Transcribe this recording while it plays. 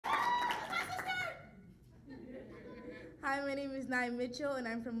Hi, my name is Nye Mitchell, and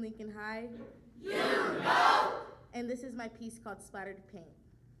I'm from Lincoln High. You know! And this is my piece called Splattered Paint.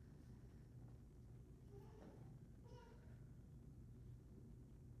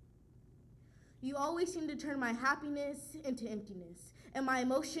 You always seem to turn my happiness into emptiness, and my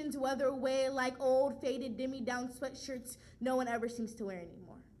emotions weather away like old, faded, dimmy-down sweatshirts no one ever seems to wear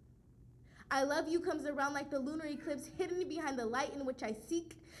anymore. I love you comes around like the lunar eclipse hidden behind the light in which I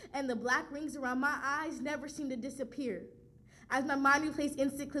seek, and the black rings around my eyes never seem to disappear, as my mind replays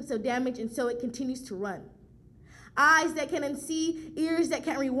instant clips of damage, and so it continues to run. Eyes that can't unsee, ears that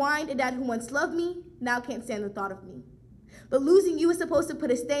can't rewind, a dad who once loved me now can't stand the thought of me. But losing you is supposed to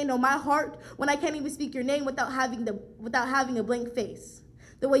put a stain on my heart when I can't even speak your name without having a blank face.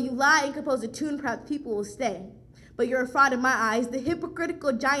 The way you lie and compose a tune, perhaps people will stay. But you're a fraud in my eyes, the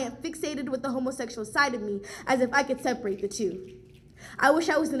hypocritical giant fixated with the homosexual side of me, as if I could separate the two. I wish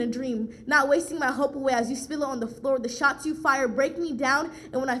I was in a dream, not wasting my hope away as you spill it on the floor. The shots you fire break me down,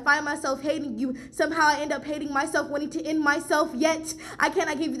 and when I find myself hating you, somehow I end up hating myself, wanting to end myself, yet I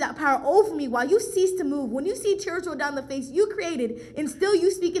cannot give you that power over me while you cease to move. When you see tears roll down the face you created, and still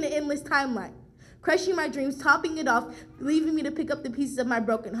you speak in an endless timeline. Crushing my dreams, topping it off, leaving me to pick up the pieces of my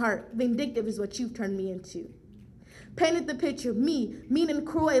broken heart. Vindictive is what you've turned me into. Painted the picture, me, mean and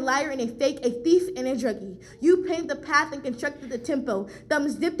cruel, a liar and a fake, a thief and a druggie. You painted the path and constructed the tempo,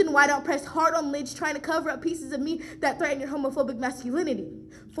 thumbs dipped in white out, pressed hard on lids, trying to cover up pieces of me that threaten your homophobic masculinity.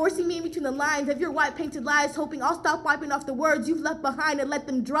 Forcing me in between the lines of your white painted lies, hoping I'll stop wiping off the words you've left behind and let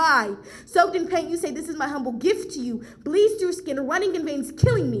them dry. Soaked in paint, you say this is my humble gift to you, bleeds through skin, running in veins,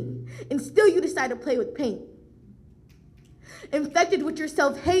 killing me, and still you decide to play with paint. Infected with your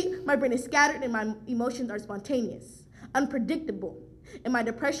self-hate, my brain is scattered and my emotions are spontaneous, unpredictable, and my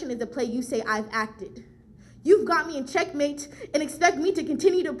depression is a play you say I've acted. You've got me in checkmate and expect me to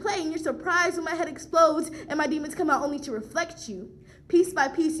continue to play, and you're surprised when my head explodes and my demons come out only to reflect you. Piece by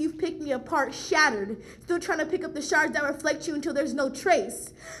piece, you've picked me apart, shattered, still trying to pick up the shards that reflect you until there's no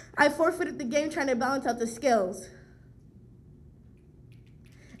trace. I forfeited the game trying to balance out the scales.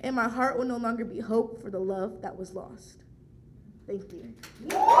 And my heart will no longer be hope for the love that was lost. Thank you.